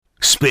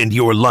Spend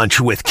your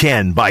lunch with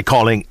Ken by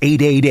calling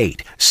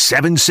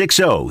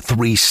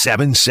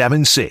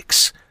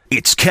 888-760-3776.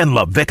 It's Ken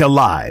LaVicka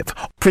Live.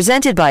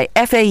 Presented by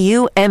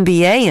FAU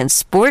MBA and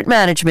Sport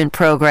Management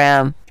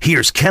Program.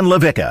 Here's Ken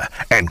LaVicka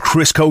and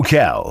Chris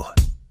Coquel.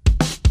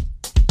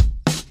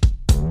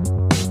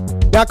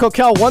 Now,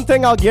 Coquel, one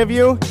thing I'll give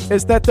you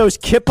is that those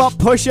kip-up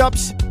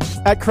push-ups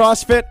at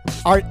CrossFit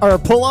or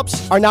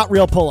pull-ups are not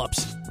real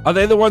pull-ups. Are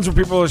they the ones where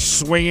people are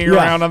swinging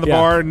around on the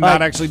bar and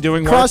not actually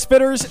doing work?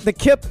 CrossFitters, the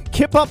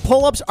kip-up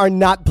pull-ups are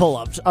not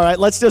pull-ups. All right,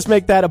 let's just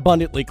make that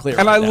abundantly clear.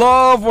 And I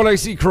love when I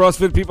see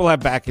CrossFit people have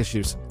back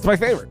issues. It's my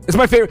favorite.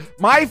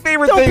 My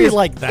favorite Don't thing be is,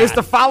 like that. is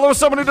to follow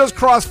someone who does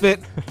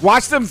CrossFit,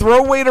 watch them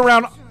throw weight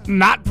around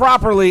not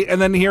properly,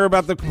 and then hear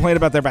about the complaint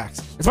about their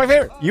backs. It's my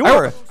favorite.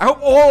 I hope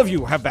all of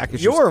you have back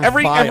issues. You are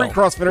every vile.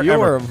 CrossFitter You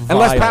ever. are vile.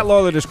 Unless Pat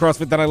Lawlor does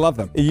CrossFit, then I love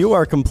them. You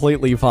are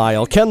completely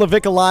vile. Ken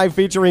LaVicka Live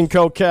featuring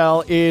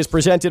Coquel is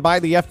presented by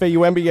the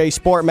FAU MBA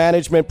Sport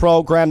Management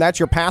Program. That's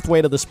your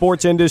pathway to the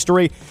sports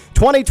industry.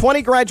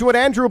 2020 graduate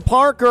Andrew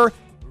Parker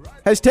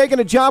has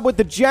taken a job with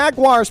the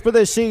Jaguars for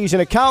this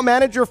season, account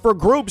manager for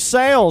group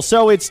sales.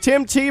 So it's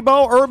Tim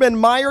Tebow, Urban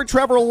Meyer,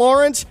 Trevor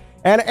Lawrence,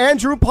 and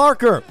Andrew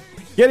Parker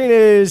getting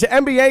his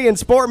MBA in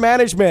sport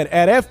management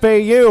at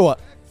FAU.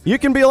 You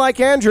can be like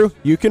Andrew.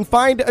 You can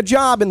find a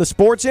job in the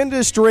sports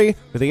industry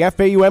with the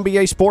FAU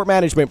MBA Sport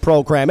Management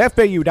Program.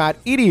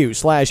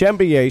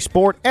 FAU.edu/MBA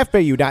Sport.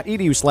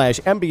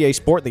 FAU.edu/MBA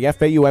Sport. The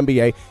FAU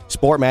MBA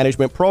Sport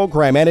Management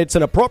Program. And it's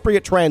an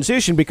appropriate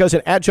transition because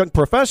an adjunct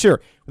professor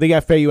with the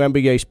FAU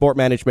MBA Sport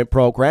Management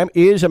Program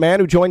is a man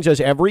who joins us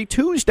every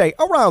Tuesday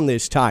around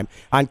this time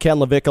on Ken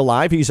LaVicka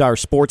Live. He's our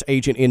sports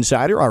agent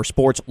insider, our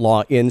sports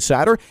law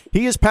insider.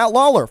 He is Pat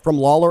Lawlor from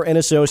Lawlor &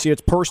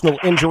 Associates, personal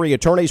injury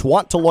attorneys.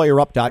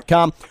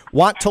 WantToLawyerUp.com.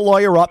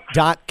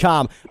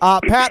 WantToLawyerUp.com.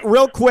 Pat,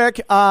 real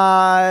quick,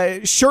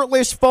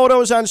 shirtless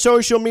photos on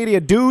social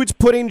media. Dudes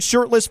putting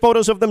shirtless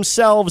photos of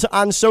themselves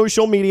on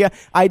social media.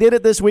 I did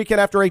it this weekend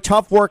after a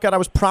tough workout. I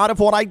was proud of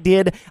what I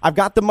did. I've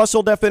got the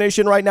muscle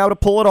definition right now to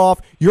pull it off.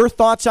 Your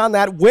thoughts on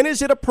that? When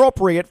is it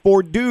appropriate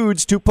for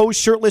dudes to post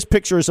shirtless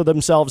pictures of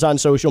themselves on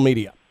social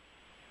media?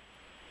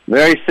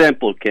 Very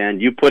simple, Ken.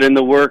 You put in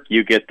the work,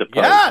 you get the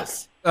post.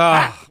 Yes!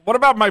 What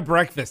about my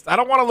breakfast? I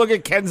don't want to look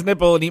at Ken's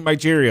nipple and eat my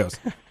Cheerios.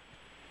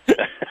 You're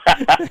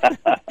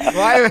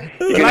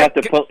gonna have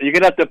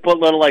to put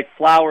little like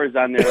flowers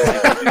on there when you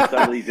do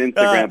some of these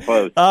Instagram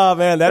posts. Oh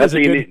man, that's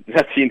what you need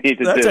to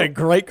do. That's a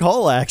great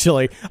call,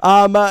 actually.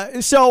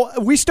 So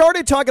we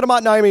started talking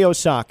about Naomi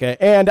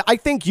Osaka, and I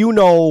think you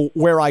know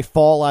where I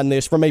fall on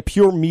this from a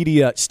pure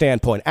media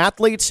standpoint.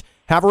 Athletes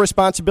have a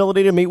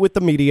responsibility to meet with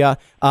the media.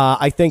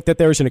 I think that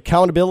there's an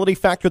accountability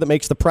factor that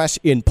makes the press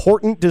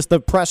important. Does the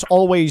press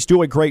always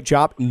do a great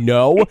job?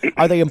 No.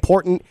 Are they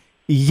important?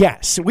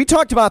 Yes. We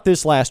talked about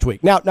this last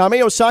week. Now,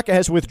 Naomi Osaka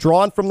has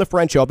withdrawn from the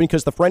French Open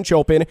because the French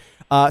Open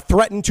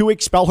threatened to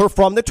expel her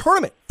from the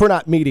tournament for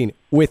not meeting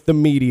with the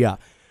media.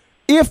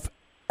 If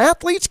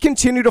athletes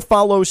continue to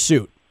follow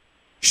suit,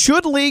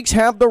 should leagues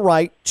have the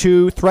right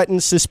to threaten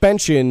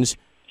suspensions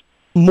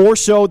more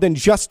so than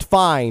just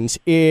fines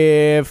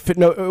if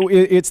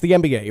it's the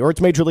NBA or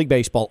it's Major League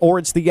Baseball or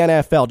it's the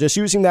NFL? Just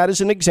using that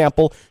as an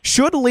example,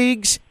 should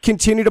leagues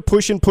continue to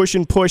push and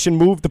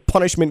move the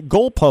punishment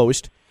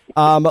goalpost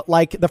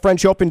like the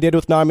French Open did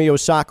with Naomi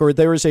Osaka, or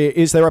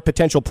is there a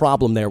potential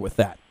problem there with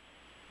that?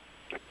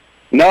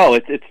 No,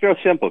 it's real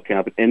simple,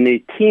 Ken. In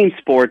the team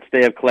sports,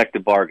 they have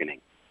collective bargaining.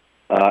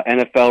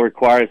 NFL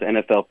requires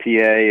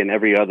NFLPA and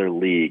every other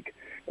league.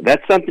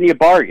 That's something you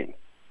bargain.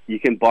 You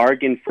can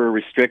bargain for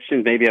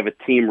restrictions. Maybe have a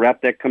team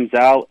rep that comes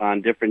out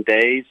on different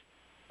days.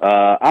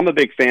 I'm a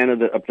big fan of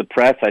the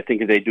press. I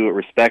think if they do it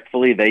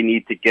respectfully, they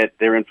need to get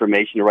their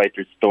information to write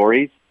their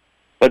stories.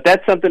 But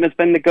that's something that's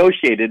been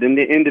negotiated. And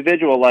the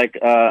individual like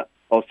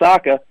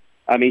Osaka,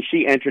 I mean,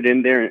 she entered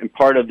in there and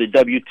part of the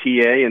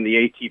WTA and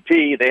the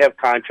ATP. They have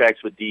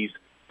contracts with these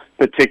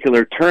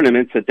particular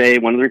tournaments that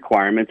one of the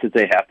requirements is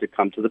they have to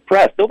come to the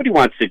press. Nobody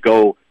wants to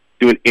go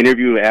do an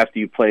interview after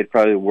you played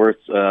probably the worst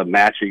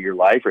match of your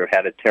life or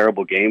had a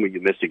terrible game where you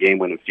missed a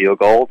game-winning field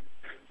goal.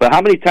 But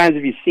how many times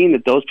have you seen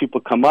that those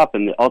people come up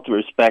in the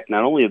ultimate respect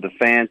not only of the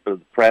fans but of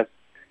the press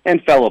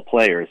and fellow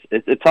players?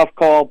 It's a tough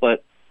call,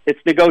 but it's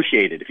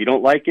negotiated. If you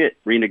don't like it,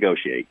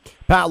 renegotiate.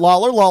 Pat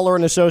Lawlor,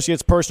 Lawlor &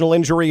 Associates personal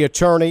injury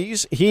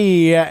attorneys.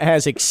 He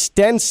has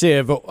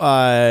extensive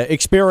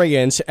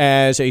experience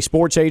as a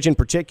sports agent,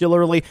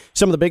 particularly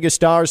some of the biggest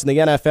stars in the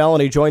NFL,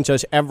 and he joins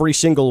us every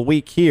single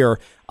week here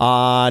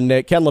on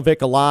Ken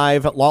LaVicka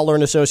Live.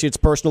 Lawlor & Associates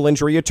personal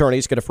injury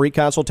attorneys get a free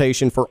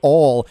consultation for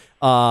all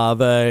of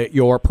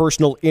your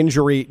personal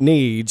injury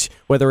needs,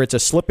 whether it's a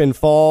slip and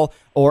fall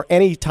or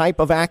any type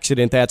of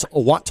accident. That's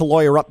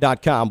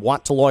wanttolawyerup.com,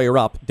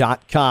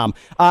 wanttolawyerup.com.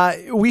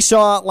 We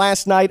saw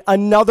last night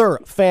another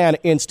fan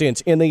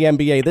instance in the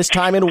NBA, this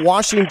time in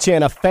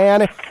Washington, a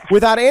fan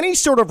without any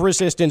sort of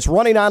resistance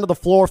running onto the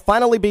floor,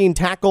 finally being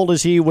tackled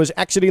as he was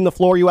exiting the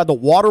floor. You had the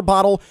water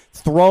bottle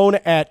thrown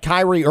at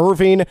Kyrie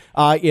Irving.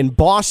 in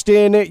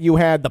Boston. You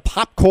had the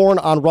popcorn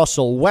on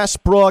Russell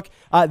Westbrook.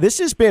 This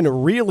has been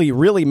really,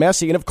 really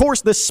messy. And, of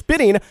course, the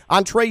spitting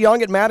on Trae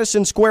Young at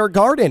Madison Square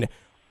Garden.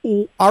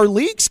 Are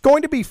leagues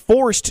going to be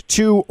forced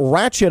to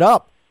ratchet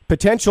up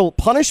potential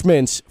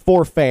punishments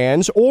for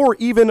fans or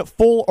even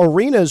full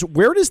arenas?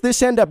 Where does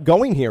this end up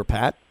going here,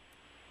 Pat?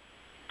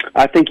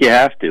 I think you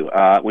have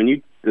to. When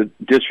you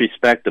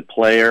disrespect a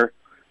player,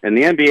 and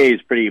the NBA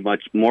is pretty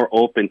much more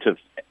open to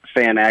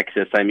fan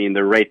access. I mean,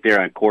 they're right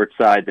there on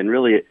courtside than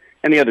really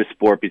any other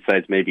sport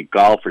besides maybe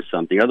golf or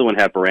something. The other one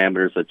have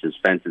parameters such as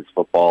fences,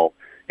 football,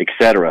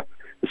 etc.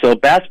 So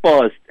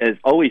basketball has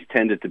always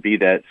tended to be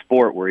that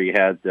sport where you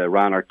had the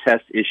Ron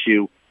Artest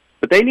issue.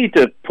 But they need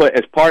to put,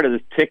 as part of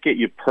the ticket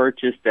you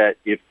purchase, that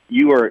if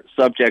you are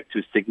subject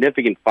to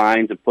significant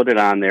fines, and put it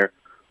on there,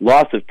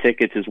 loss of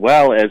tickets as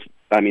well as,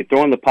 I mean,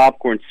 throwing the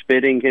popcorn,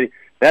 spitting, hitting,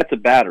 that's a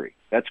battery.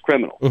 That's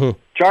criminal. Mm-hmm.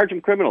 Charge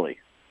them criminally.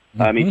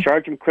 Mm-hmm. I mean,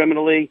 charge them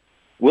criminally.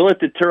 Will it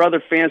deter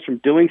other fans from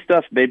doing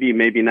stuff? Maybe,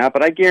 maybe not.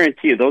 But I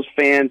guarantee you, those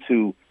fans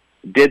who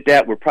did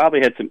that were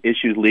probably had some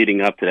issues leading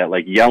up to that,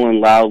 like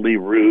yelling loudly,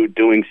 rude,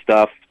 doing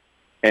stuff.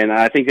 And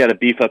I think you got to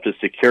beef up the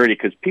security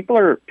because people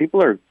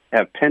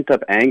have pent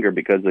up anger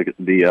because of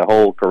the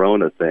whole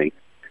Corona thing,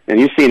 and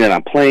you've seen it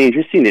on planes.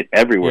 You've seen it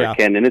everywhere,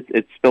 Ken, and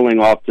it's spilling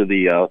off to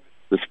the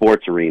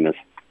sports arenas.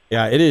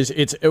 Yeah, it is.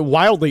 It's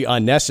wildly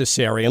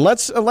unnecessary. And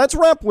let's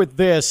wrap with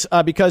this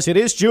because it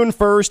is June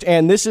 1st,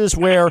 and this is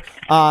where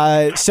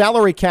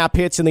salary cap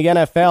hits in the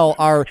NFL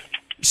are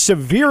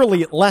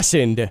severely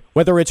lessened,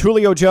 whether it's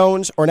Julio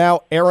Jones or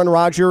now Aaron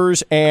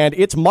Rodgers, and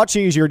it's much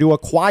easier to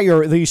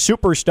acquire these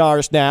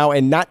superstars now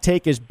and not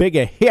take as big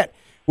a hit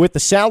with the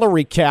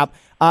salary cap.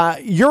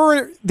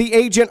 You're the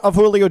agent of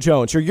Julio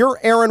Jones, or you're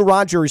Aaron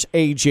Rodgers'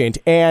 agent,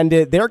 and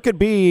there could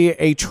be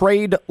a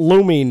trade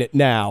looming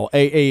now,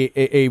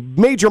 a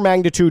major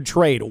magnitude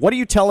trade. What are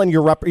you telling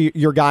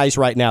your guys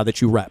right now that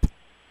you rep?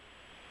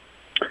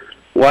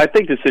 Well, I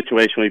think the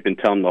situation we've been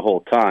telling the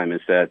whole time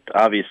is that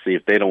obviously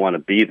if they don't want to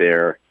be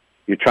there,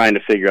 you're trying to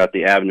figure out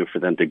the avenue for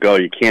them to go.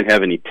 You can't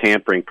have any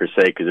tampering per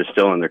se because they're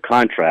still in their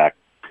contract.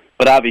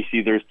 But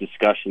obviously there's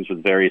discussions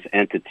with various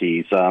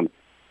entities.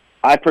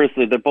 I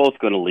personally, they're both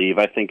going to leave.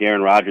 I think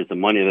Aaron Rodgers, the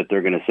money that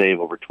they're going to save,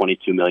 over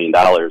 $22 million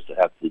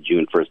after the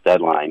June 1st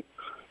deadline,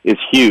 is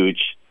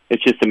huge.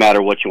 It's just a matter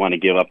of what you want to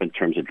give up in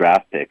terms of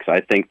draft picks.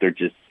 I think they're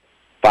just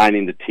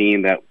finding the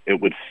team that it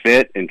would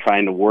fit and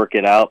trying to work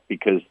it out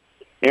because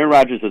Aaron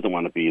Rodgers doesn't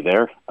want to be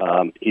there.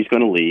 He's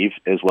going to leave,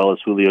 as well as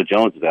Julio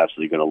Jones is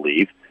absolutely going to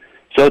leave.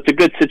 So it's a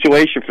good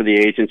situation for the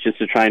agents just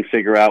to try and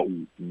figure out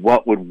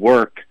what would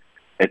work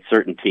at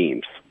certain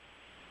teams.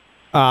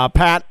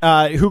 Pat,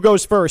 who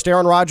goes first,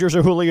 Aaron Rodgers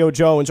or Julio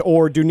Jones,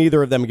 or do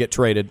neither of them get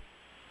traded?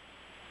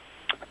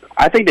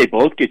 I think they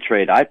both get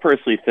traded. I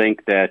personally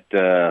think that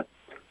Aaron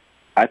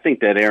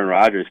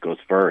Rodgers goes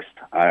first.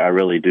 I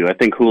really do. I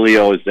think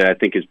Julio I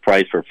think his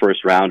price for a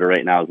first rounder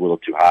right now is a little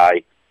too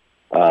high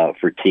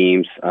for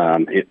teams.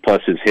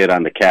 Plus his hit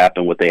on the cap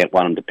and what they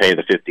want him to pay,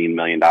 the $15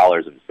 million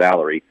of his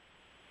salary.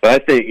 But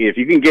I think if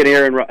you can get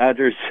Aaron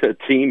Rodgers a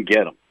team,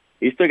 get him.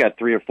 He's still got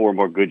 3 or 4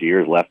 more good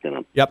years left in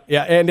him. Yep,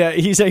 yeah, and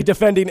he's a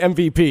defending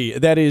MVP.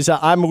 That is,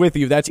 I'm with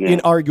you. That's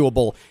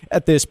inarguable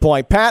at this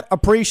point. Pat,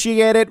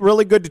 appreciate it.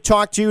 Really good to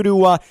talk to you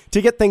to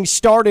get things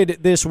started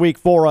this week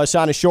for us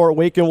on a short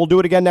week, and we'll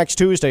do it again next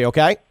Tuesday,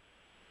 okay?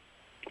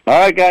 All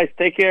right, guys,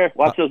 take care.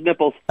 Watch those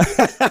nipples.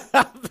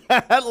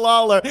 Pat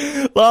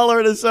Lawlor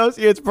and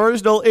Associates,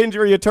 personal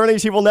injury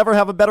attorneys. He will never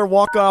have a better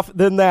walk-off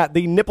than that.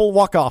 The nipple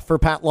walk-off for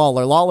Pat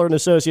Lawlor. Lawlor and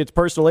Associates,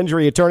 personal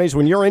injury attorneys.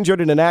 When you're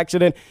injured in an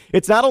accident,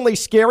 it's not only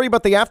scary,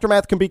 but the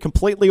aftermath can be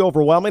completely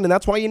overwhelming, and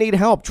that's why you need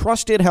help,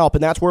 trusted help,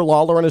 and that's where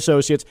Lawlor and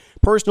Associates,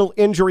 personal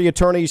injury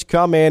attorneys,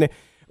 come in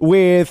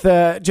with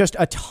just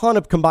a ton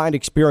of combined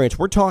experience.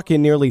 We're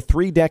talking nearly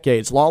 3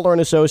 decades. Lawlor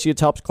and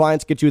Associates helps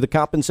clients get you the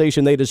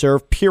compensation they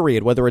deserve,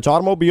 period. Whether it's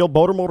automobile,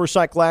 boat or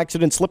motorcycle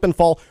accident, slip and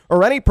fall,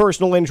 or any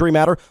personal injury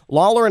matter,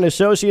 Lawlor and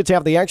Associates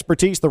have the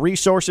expertise, the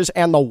resources,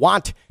 and the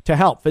want to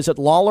help. Visit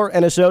Lawlor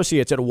and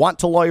Associates at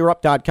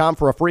wanttolawyerup.com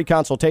for a free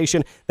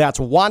consultation. That's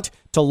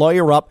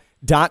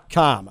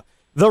wanttolawyerup.com.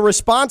 The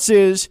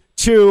responses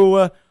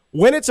to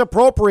when it's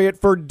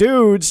appropriate for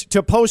dudes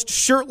to post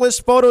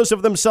shirtless photos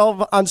of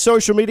themselves on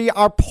social media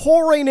are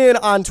pouring in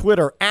on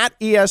Twitter at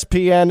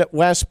ESPN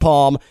West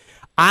Palm.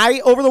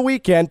 I, over the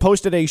weekend,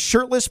 posted a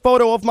shirtless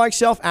photo of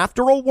myself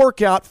after a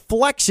workout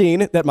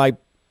flexing that my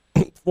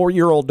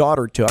 4-year-old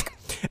daughter took.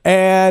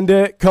 And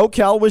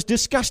Coquel was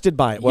disgusted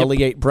by it while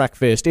he ate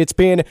breakfast. It's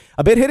been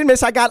a bit hit and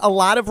miss. I got a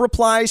lot of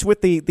replies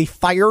with the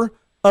fire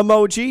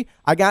emoji.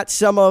 I got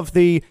some of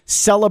the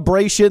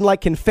celebration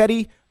like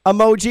confetti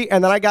emoji,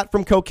 and then I got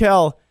from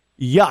Coquel,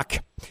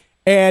 yuck.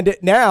 And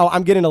now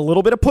I'm getting a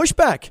little bit of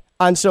pushback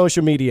on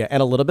social media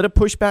and a little bit of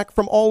pushback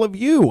from all of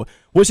you.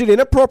 Was it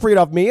inappropriate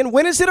of me? And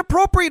when is it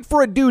appropriate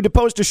for a dude to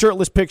post a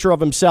shirtless picture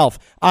of himself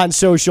on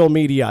social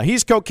media?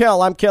 He's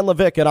Coquel. I'm Ken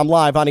Levick, and I'm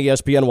live on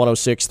ESPN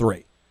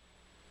 106.3.